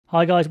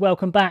Hi guys,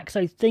 welcome back.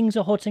 So things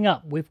are hotting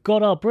up. We've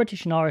got our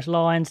British and Irish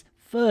Lions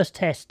first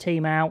test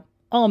team out.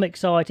 I'm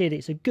excited.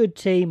 It's a good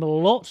team,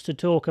 lots to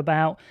talk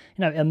about.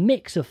 You know, a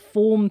mix of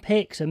form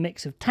picks, a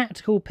mix of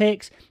tactical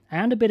picks,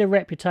 and a bit of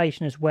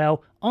reputation as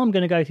well. I'm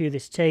going to go through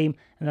this team,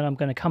 and then I'm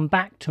going to come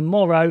back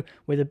tomorrow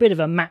with a bit of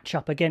a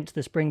match-up against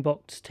the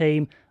Springboks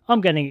team. I'm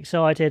getting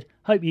excited.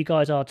 Hope you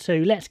guys are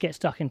too. Let's get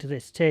stuck into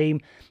this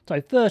team. So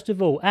first of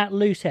all, at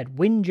loosehead,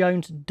 Wyn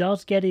Jones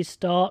does get his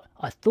start.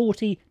 I thought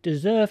he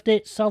deserved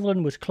it.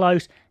 Sutherland was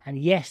close, and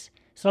yes,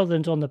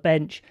 Sutherland's on the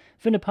bench.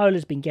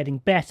 Vunipola's been getting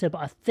better,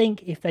 but I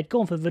think if they'd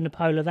gone for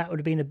Vunipola, that would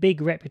have been a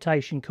big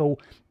reputation call.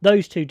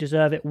 Those two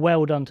deserve it.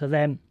 Well done to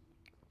them.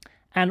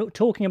 And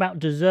talking about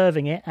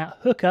deserving it, at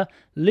hooker,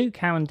 Luke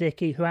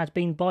Cowan-Dickie, who has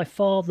been by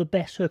far the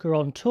best hooker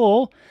on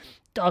tour,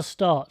 does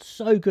start.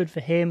 So good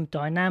for him,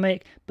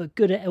 dynamic, but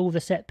good at all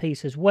the set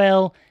piece as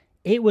well.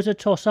 It was a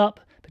toss-up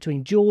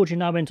between George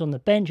and Owens on the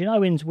bench, and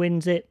Owens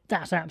wins it.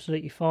 That's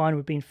absolutely fine.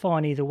 We've been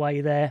fine either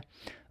way there.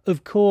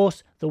 Of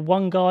course, the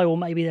one guy, or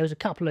maybe there was a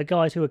couple of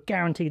guys who are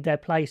guaranteed their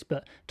place,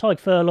 but Tyg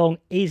Furlong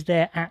is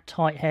there at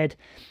tight head.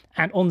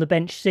 And on the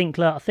bench,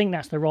 Sinclair, I think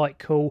that's the right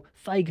call.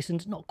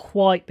 Fagerson's not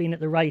quite been at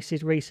the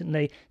races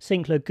recently.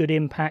 Sinclair, good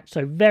impact.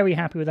 So very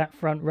happy with that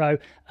front row.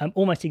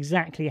 Almost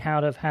exactly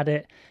how they've had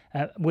it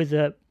with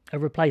a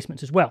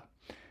replacements as well.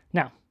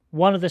 Now,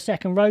 one of the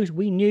second rows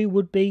we knew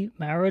would be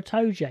Maro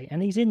Itoje,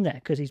 and he's in there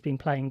because he's been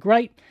playing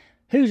great.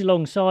 Who's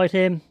alongside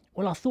him?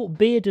 Well, I thought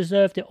Beer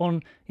deserved it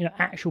on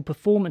actual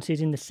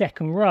performances in the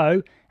second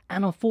row,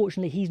 and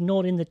unfortunately he's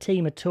not in the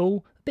team at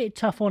all. A bit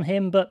tough on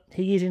him, but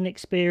he is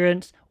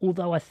inexperienced,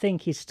 although I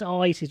think his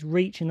size, his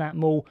reach in that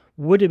maul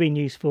would have been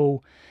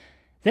useful.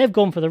 They've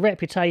gone for the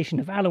reputation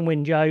of Alun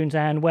Wyn Jones,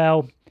 and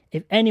well,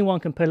 if anyone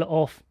can pull it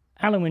off,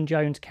 Alun Wyn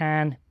Jones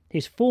can.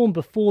 His form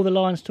before the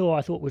Lions tour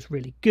I thought was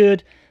really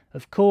good.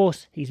 Of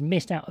course, he's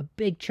missed out a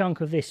big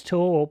chunk of this tour,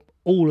 or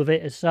all of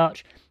it as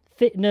such.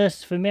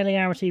 Fitness,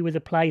 familiarity with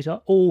the plays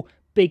are all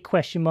big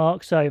question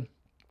marks. So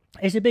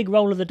it's a big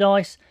roll of the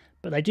dice,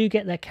 but they do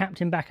get their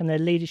captain back and their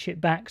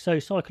leadership back. So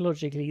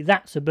psychologically,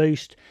 that's a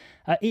boost.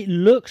 It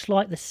looks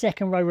like the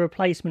second row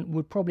replacement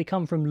would probably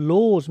come from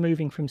Laws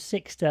moving from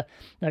Sixter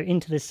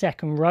into the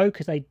second row,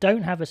 because they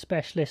don't have a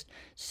specialist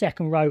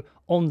second row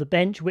on the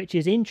bench, which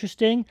is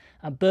interesting.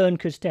 Byrne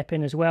could step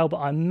in as well, but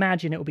I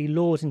imagine it will be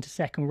Laws into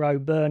second row,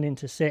 Byrne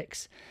into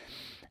six.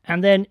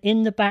 And then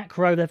in the back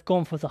row, they've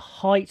gone for the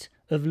height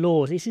of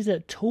Laws. This is a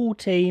tall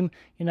team,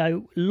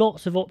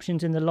 lots of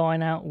options in the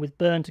line out with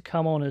Byrne to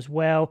come on as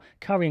well.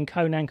 Curry and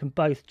Conan can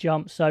both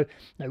jump, so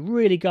they're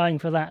really going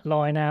for that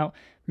line out.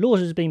 Laws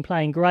has been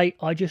playing great.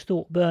 I just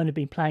thought Byrne had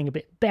been playing a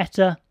bit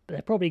better, but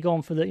they've probably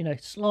gone for the,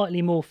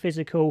 slightly more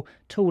physical,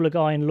 taller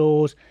guy in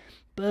Laws.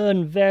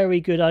 Byrne very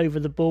good over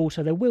the ball,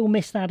 so they will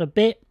miss that a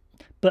bit.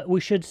 But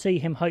we should see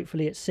him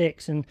hopefully at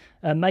six, and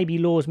maybe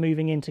Laws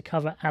moving in to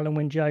cover Alun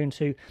Wyn Jones,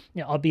 who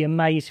I'd be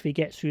amazed if he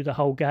gets through the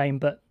whole game,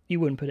 but you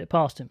wouldn't put it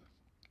past him.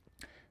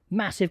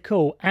 Massive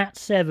call. At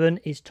 7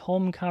 is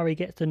Tom Curry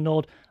gets the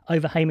nod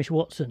over Hamish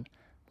Watson.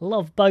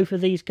 Love both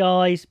of these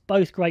guys,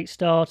 both great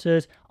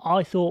starters.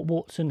 I thought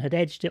Watson had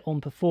edged it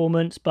on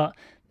performance, but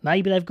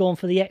maybe they've gone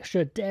for the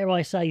extra, dare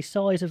I say,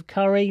 size of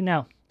Curry.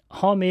 Now,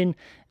 I'm in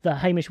the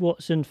Hamish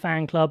Watson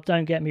fan club,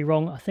 don't get me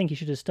wrong, I think he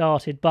should have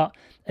started, but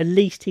at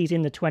least he's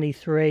in the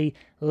 23.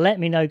 Let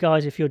me know,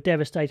 guys, if you're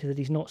devastated that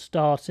he's not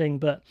starting,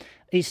 but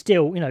it's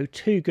still,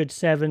 two good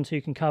 7s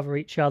who can cover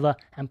each other,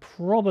 and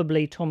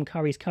probably Tom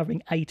Curry's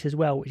covering 8 as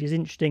well, which is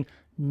interesting.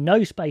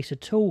 No space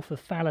at all for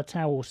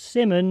Faletau or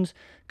Simmons,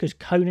 because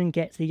Conan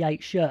gets the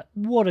 8 shirt.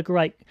 What a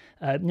great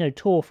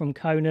tour from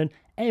Conan.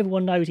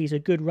 Everyone knows he's a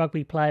good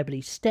rugby player, but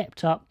he's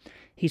stepped up.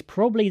 He's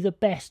probably the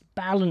best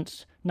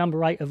balanced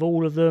number 8 of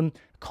all of them.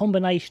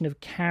 Combination of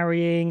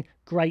carrying,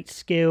 great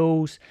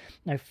skills.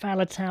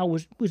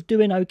 Faletau was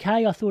doing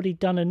okay. I thought he'd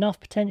done enough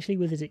potentially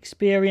with his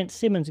experience.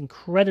 Simmons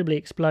incredibly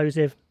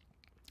explosive.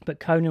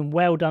 But Conan,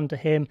 well done to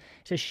him.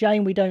 It's a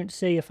shame we don't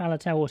see a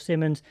Faletau or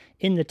Simmons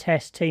in the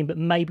test team, but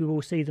maybe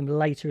we'll see them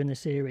later in the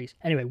series.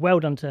 Anyway, well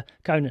done to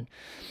Conan.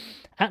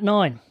 At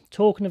 9,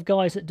 talking of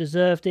guys that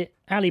deserved it,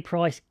 Ali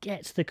Price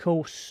gets the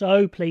call.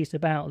 So pleased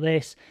about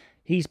this.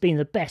 He's been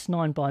the best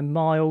 9 by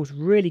miles.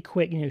 Really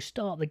quick,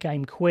 start the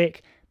game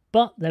quick.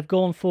 But they've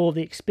gone for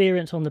the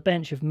experience on the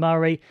bench of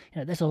Murray.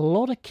 There's a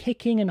lot of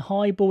kicking and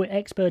high ball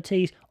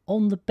expertise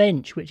on the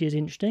bench, which is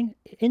interesting.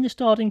 In the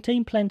starting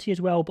team, plenty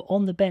as well, but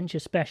on the bench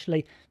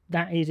especially,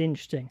 that is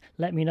interesting.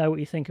 Let me know what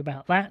you think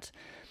about that.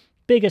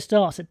 Bigger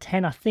starts at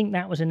 10. I think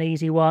that was an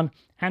easy one.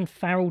 And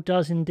Farrell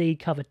does indeed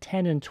cover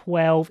 10 and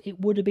 12. It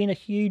would have been a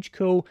huge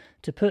call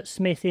to put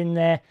Smith in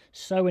there.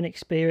 So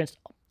inexperienced.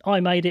 I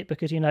made it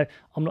because, I'm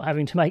not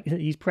having to make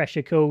these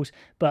pressure calls.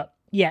 But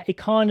yeah, it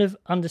kind of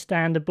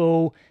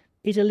understandable.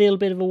 Is a little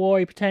bit of a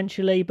worry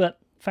potentially, but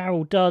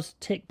Farrell does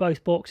tick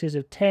both boxes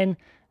of 10,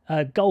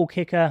 goal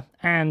kicker,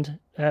 and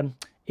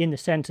in the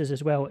centres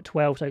as well at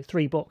 12, so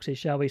 3 boxes,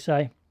 shall we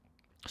say.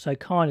 So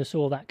kind of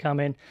saw that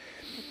coming.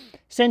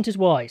 Centres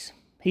wise,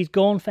 He's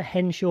gone for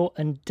Henshaw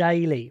and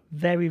Daly.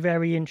 Very,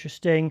 very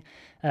interesting.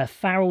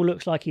 Farrell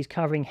looks like he's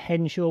covering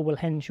Henshaw. Will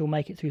Henshaw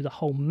make it through the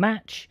whole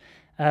match?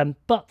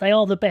 But they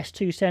are the best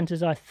two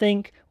centres, I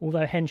think,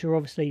 although Henshaw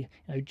obviously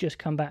just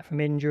come back from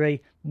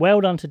injury.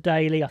 Well done to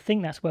Daly. I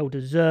think that's well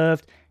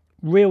deserved.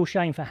 Real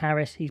shame for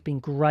Harris. He's been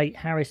great.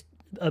 Harris,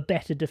 a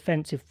better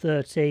defensive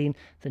 13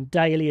 than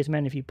Daly, as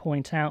many of you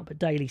point out. But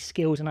Daly's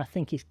skills, and I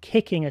think his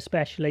kicking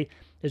especially,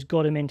 has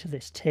got him into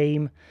this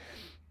team.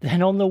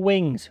 Then on the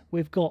wings,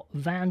 we've got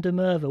Van der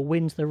Merwe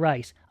wins the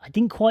race. I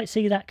didn't quite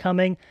see that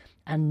coming,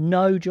 and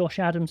no Josh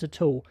Adams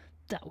at all.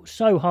 That was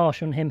so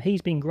harsh on him.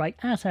 He's been great,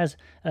 as has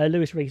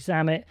Lewis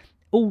Rees-Zammit.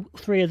 All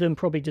three of them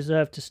probably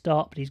deserve to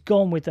start, but he's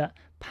gone with that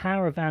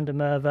power of Van der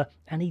Merwe,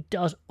 and he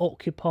does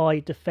occupy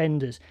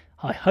defenders.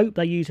 I hope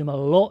they use him a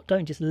lot.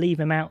 Don't just leave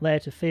him out there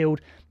to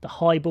field the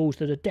high balls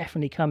that are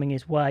definitely coming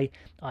his way.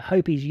 I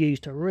hope he's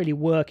used to really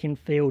work in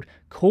field,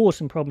 cause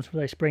some problems for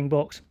those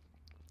Springboks.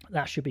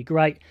 That should be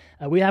great.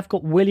 We have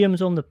got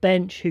Williams on the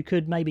bench, who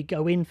could maybe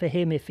go in for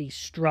him if he's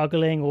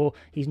struggling or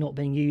he's not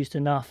being used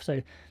enough.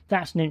 So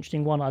that's an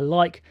interesting one. I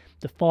like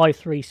the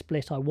 5-3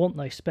 split. I want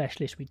those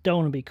specialists. We don't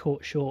want to be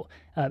caught short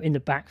in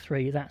the back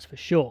three, that's for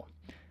sure.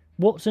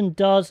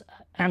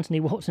 Anthony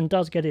Watson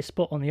does get his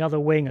spot on the other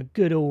wing, a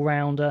good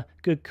all-rounder,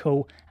 good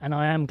call, and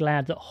I am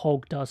glad that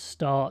Hogg does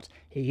start.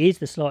 He is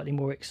the slightly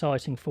more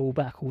exciting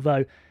fullback,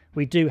 although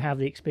we do have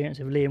the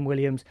experience of Liam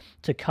Williams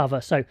to cover.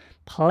 So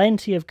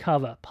plenty of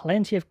cover,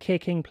 plenty of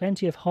kicking,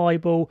 plenty of high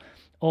ball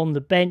on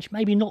the bench.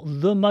 Maybe not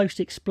the most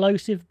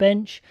explosive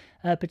bench,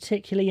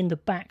 particularly in the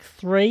back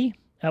three,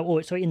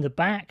 in the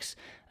backs.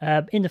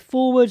 In the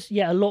forwards,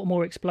 yeah, a lot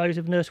more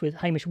explosiveness with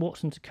Hamish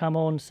Watson to come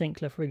on,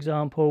 Sinclair, for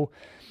example.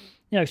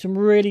 Some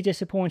really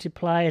disappointed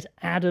players.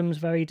 Adams,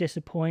 very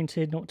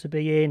disappointed not to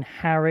be in.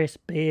 Harris,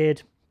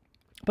 Beard.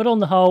 But on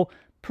the whole,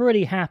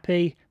 pretty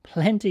happy.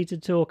 Plenty to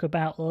talk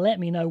about.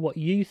 Let me know what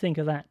you think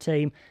of that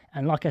team.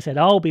 And like I said,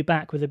 I'll be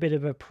back with a bit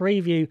of a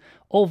preview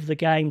of the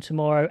game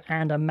tomorrow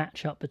and a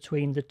matchup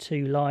between the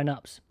two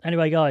lineups.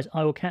 Anyway, guys,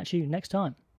 I will catch you next time.